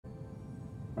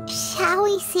Shall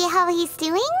we see how he's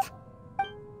doing?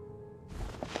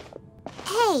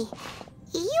 Hey,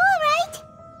 you alright?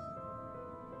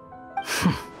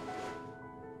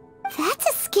 That's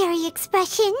a scary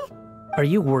expression. Are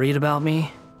you worried about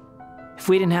me? If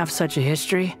we didn't have such a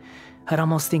history, I'd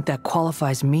almost think that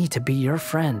qualifies me to be your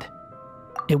friend.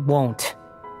 It won't.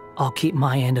 I'll keep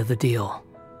my end of the deal.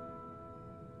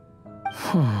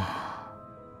 Hey,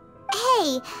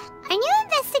 are you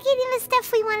investigating the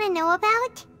stuff we want to know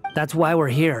about? That's why we're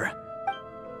here.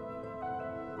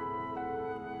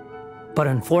 But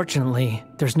unfortunately,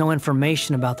 there's no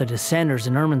information about the Descenders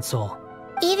in Irminsul.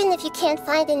 Even if you can't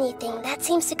find anything, that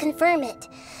seems to confirm it.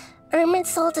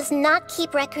 Irminsul does not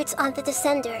keep records on the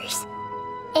Descenders.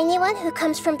 Anyone who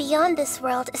comes from beyond this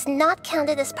world is not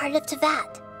counted as part of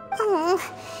Teyvat. Oh,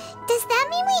 does that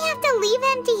mean we have to leave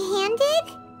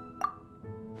empty-handed?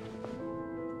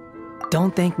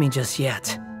 Don't thank me just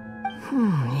yet.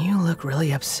 You look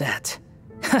really upset.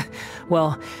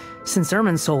 Well, since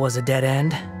Irminsul was a dead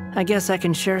end, I guess I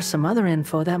can share some other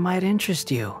info that might interest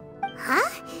you.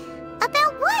 Huh?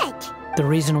 About what? The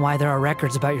reason why there are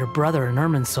records about your brother in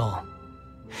Irminsul.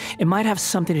 It might have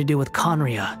something to do with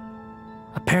Khaenri'ah.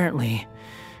 Apparently,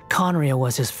 Khaenri'ah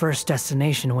was his first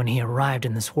destination when he arrived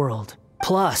in this world.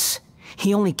 Plus,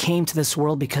 he only came to this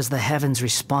world because the heavens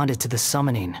responded to the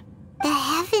summoning. The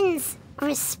heavens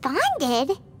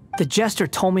responded? The Jester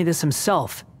told me this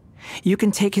himself. You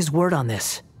can take his word on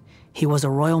this. He was a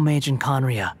royal mage in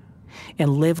Khaenri'ah,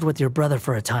 and lived with your brother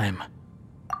for a time.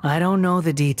 I don't know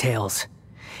the details.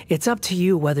 It's up to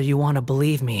you whether you want to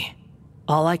believe me.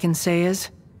 All I can say is,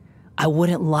 I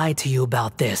wouldn't lie to you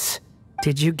about this.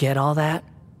 Did you get all that,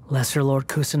 Lesser Lord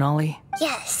Kusanali?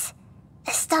 Yes.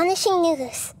 Astonishing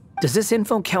news. Does this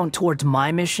info count towards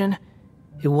my mission?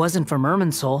 It wasn't from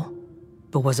Irminsul,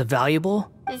 but was it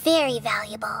valuable? Very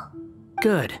valuable.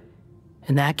 Good.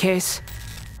 In that case,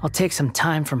 I'll take some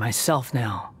time for myself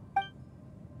now.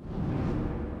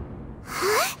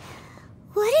 Huh?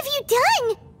 What have you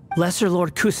done? Lesser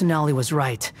Lord Kusanali was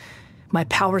right. My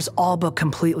power's all but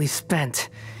completely spent.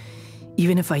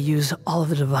 Even if I use all of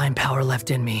the divine power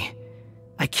left in me,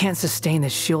 I can't sustain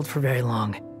this shield for very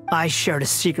long. I shared a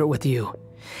secret with you,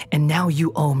 and now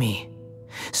you owe me.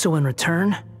 So in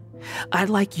return, I'd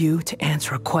like you to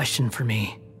answer a question for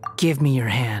me. Give me your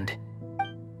hand.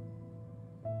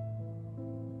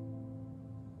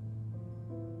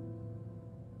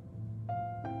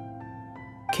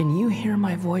 Can you hear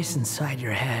my voice inside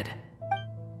your head?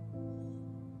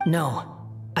 No,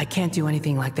 I can't do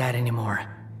anything like that anymore.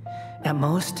 At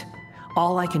most,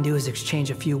 all I can do is exchange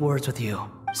a few words with you.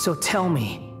 So tell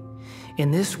me,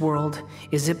 in this world,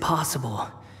 is it possible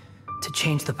to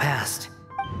change the past?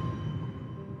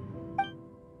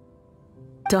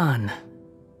 Done.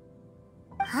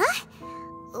 Huh?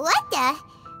 What the?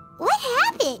 What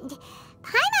happened?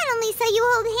 Paimon only saw you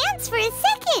hold hands for a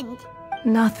second.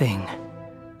 Nothing.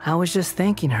 I was just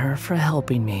thanking her for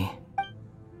helping me.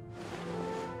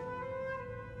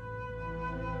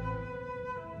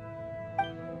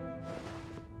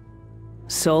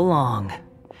 So long.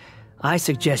 I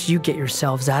suggest you get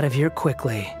yourselves out of here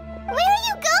quickly. Where are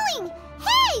you going?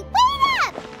 Hey, wait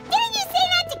up! Didn't you say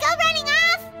not to go running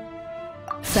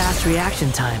off? Fast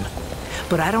reaction time.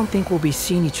 But I don't think we'll be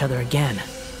seeing each other again.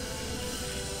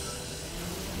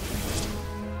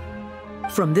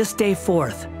 From this day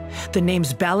forth, the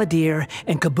names Balladeer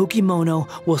and Kabukimono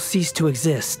will cease to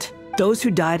exist. Those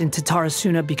who died in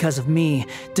Tatarasuna because of me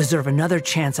deserve another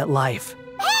chance at life.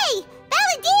 Hey,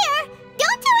 Balladeer!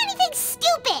 Don't do anything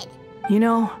stupid! You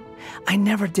know, I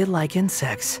never did like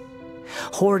insects.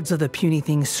 Hordes of the puny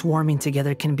things swarming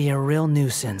together can be a real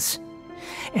nuisance.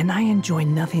 And I enjoy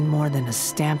nothing more than to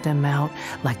stamp them out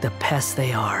like the pests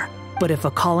they are. But if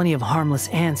a colony of harmless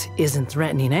ants isn't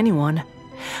threatening anyone,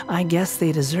 I guess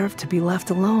they deserve to be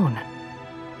left alone.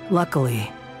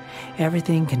 Luckily,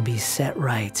 everything can be set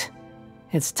right.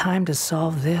 It's time to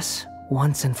solve this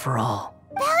once and for all.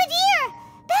 Balladeer!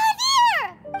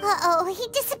 Balladeer! Uh-oh, he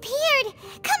disappeared.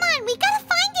 Come on, we gotta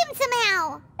find him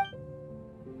somehow.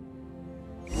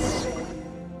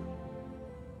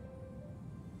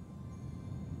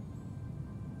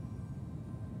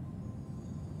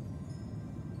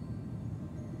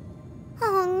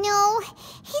 Oh no,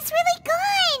 he's really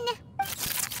gone!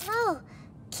 Oh,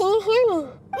 can you hear me?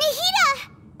 Nihida!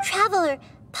 Traveler,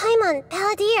 Paimon,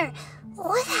 Balladeer,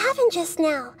 what happened just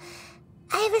now?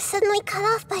 I was suddenly cut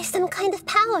off by some kind of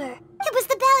power. It was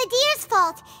the Balladeer's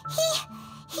fault.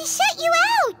 He shut you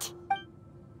out!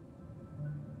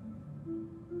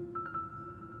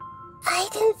 I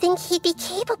didn't think he'd be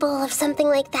capable of something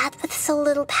like that with so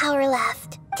little power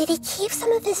left. Did he keep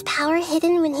some of his power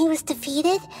hidden when he was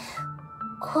defeated?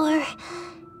 Or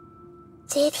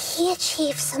did he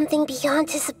achieve something beyond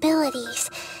his abilities,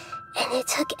 and it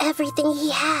took everything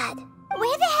he had?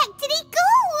 Where the heck did he go?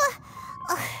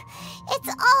 Ugh, it's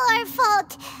all our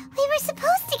fault. We were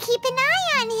supposed to keep an eye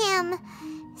on him.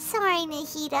 Sorry,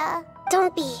 Nahida.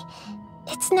 Don't be.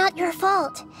 It's not your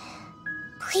fault.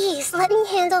 Please, let me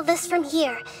handle this from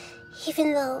here,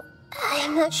 even though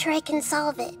I'm not sure I can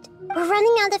solve it. We're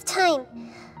running out of time.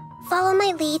 Follow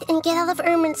my lead and get out of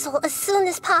Irminsul as soon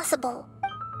as possible.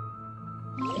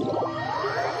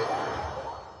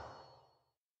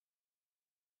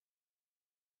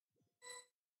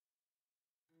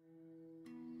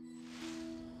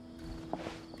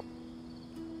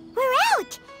 We're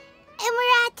out! And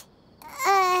we're at,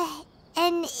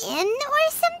 an inn or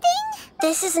something?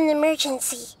 This is an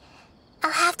emergency.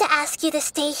 I'll have to ask you to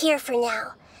stay here for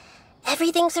now.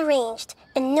 Everything's arranged,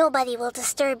 and nobody will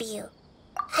disturb you.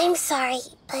 I'm sorry,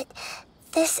 but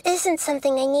this isn't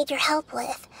something I need your help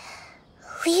with.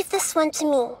 Leave this one to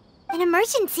me. An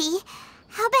emergency?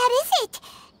 How bad is it?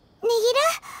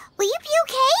 Nahida, will you be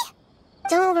okay?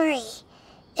 Don't worry.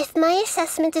 If my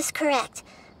assessment is correct,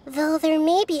 though there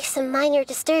may be some minor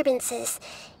disturbances,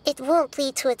 it won't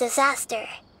lead to a disaster.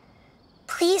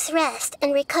 Please rest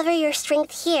and recover your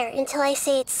strength here until I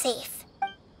say it's safe.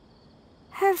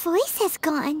 Her voice has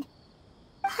gone.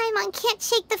 Paimon can't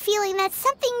shake the feeling that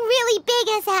something really big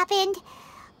has happened.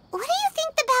 What do you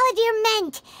think the Balladeer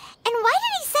meant? And why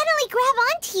did he suddenly grab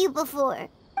onto you before?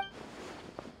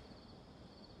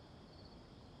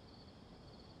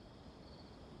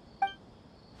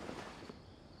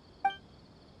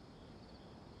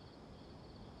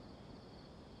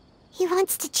 He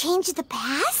wants to change the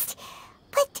past?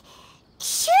 But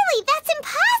surely that's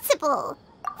impossible!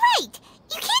 Right!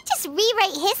 You can't just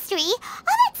rewrite history!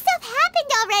 All that stuff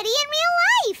happened already in real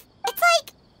life! It's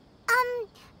like,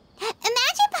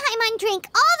 imagine Paimon drank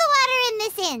all the water in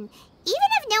this inn. Even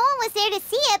if no one was there to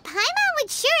see it, Paimon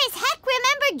would sure as heck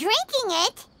remember drinking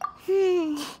it.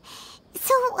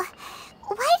 So,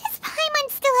 why does Paimon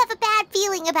still have a bad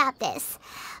feeling about this?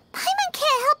 Paimon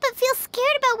can't help but feel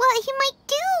scared about what he might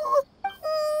do.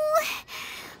 Ooh,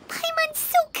 Paimon's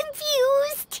so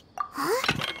confused. Huh?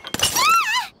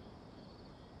 Ah!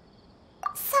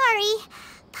 Sorry,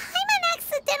 Paimon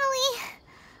accidentally...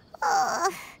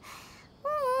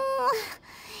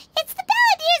 It's the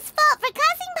Balladeer's fault for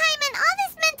causing Paimon all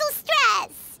this mental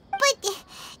stress. But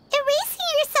erasing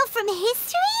yourself from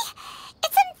history?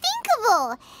 It's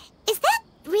unthinkable. Is that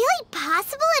really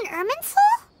possible in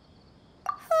Irminsul?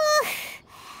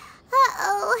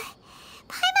 Uh-oh.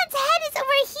 Paimon's head is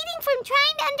overheating from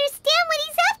trying to understand what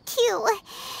he's up to.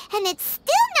 And it's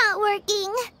still not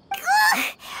working. Ugh.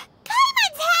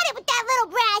 Paimon's had it with that little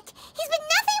brat. He's been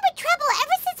nothing but trouble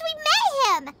ever since we met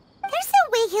him. There's no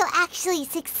way he'll actually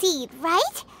succeed,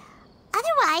 right?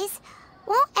 Otherwise,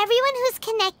 won't everyone who's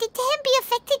connected to him be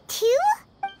affected too?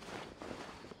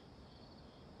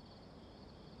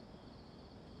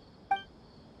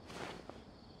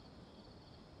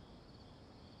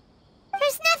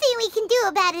 There's nothing we can do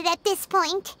about it at this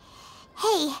point.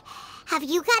 Hey, have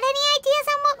you got any ideas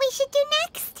on what we should do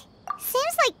next?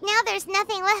 Seems like now there's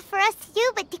nothing left for us to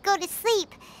do but to go to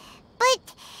sleep.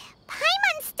 But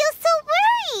Paimon's still so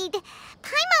worried.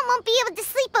 Paimon won't be able to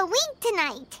sleep a wink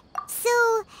tonight.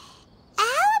 So,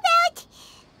 how about,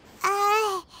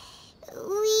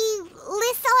 we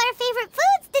list all our favorite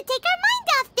foods to take our mind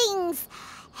off things?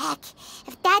 Heck,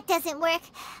 if that doesn't work,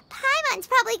 Paimon's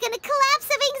probably gonna collapse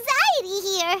of anxiety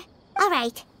here.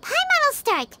 Alright, Paimon will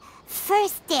start.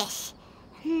 First dish.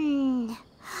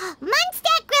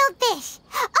 Munstack grilled fish.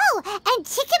 Oh, and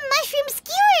chicken mushroom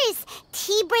skewers.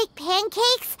 Tea break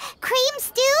pancakes, cream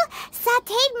stew,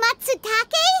 sauteed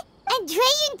matsutake, and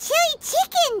Dragon chili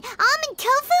chicken, almond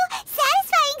tofu,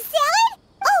 satisfying salad.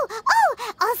 Oh,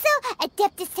 also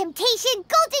Adeptus Temptation,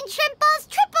 golden shrimp balls,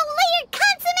 triple layered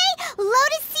consomme,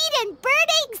 lotus seed and bird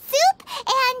egg soup,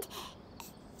 and...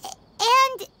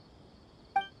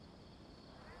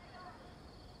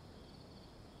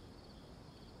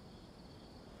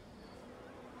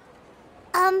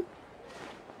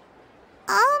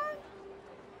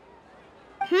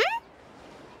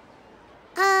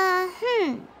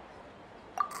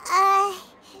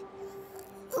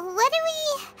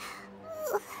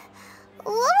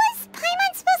 What was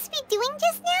Paimon supposed to be doing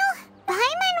just now?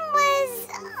 Paimon was,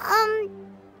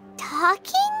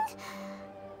 talking?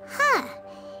 Huh.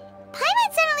 Paimon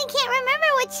suddenly can't remember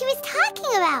what she was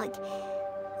talking about.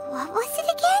 What was it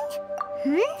again?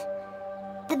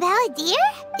 The Balladeer?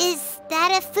 Is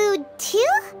that a food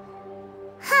too?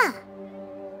 Huh.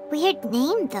 Weird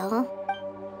name, though.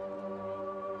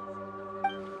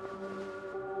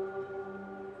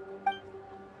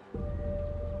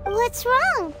 What's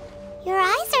wrong? Your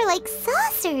eyes are like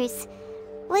saucers.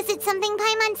 Was it something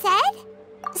Paimon said?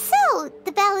 So,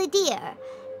 the Balladeer.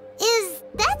 Is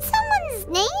that someone's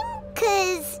name?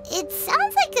 'Cause it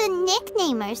sounds like a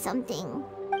nickname or something.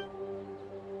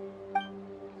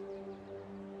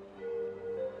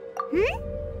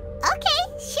 Okay,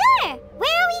 sure.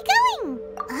 Where are we going?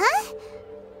 Huh?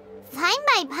 Fine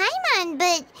by Paimon,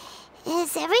 but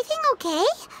is everything okay?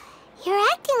 You're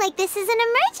acting like this is an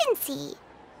emergency.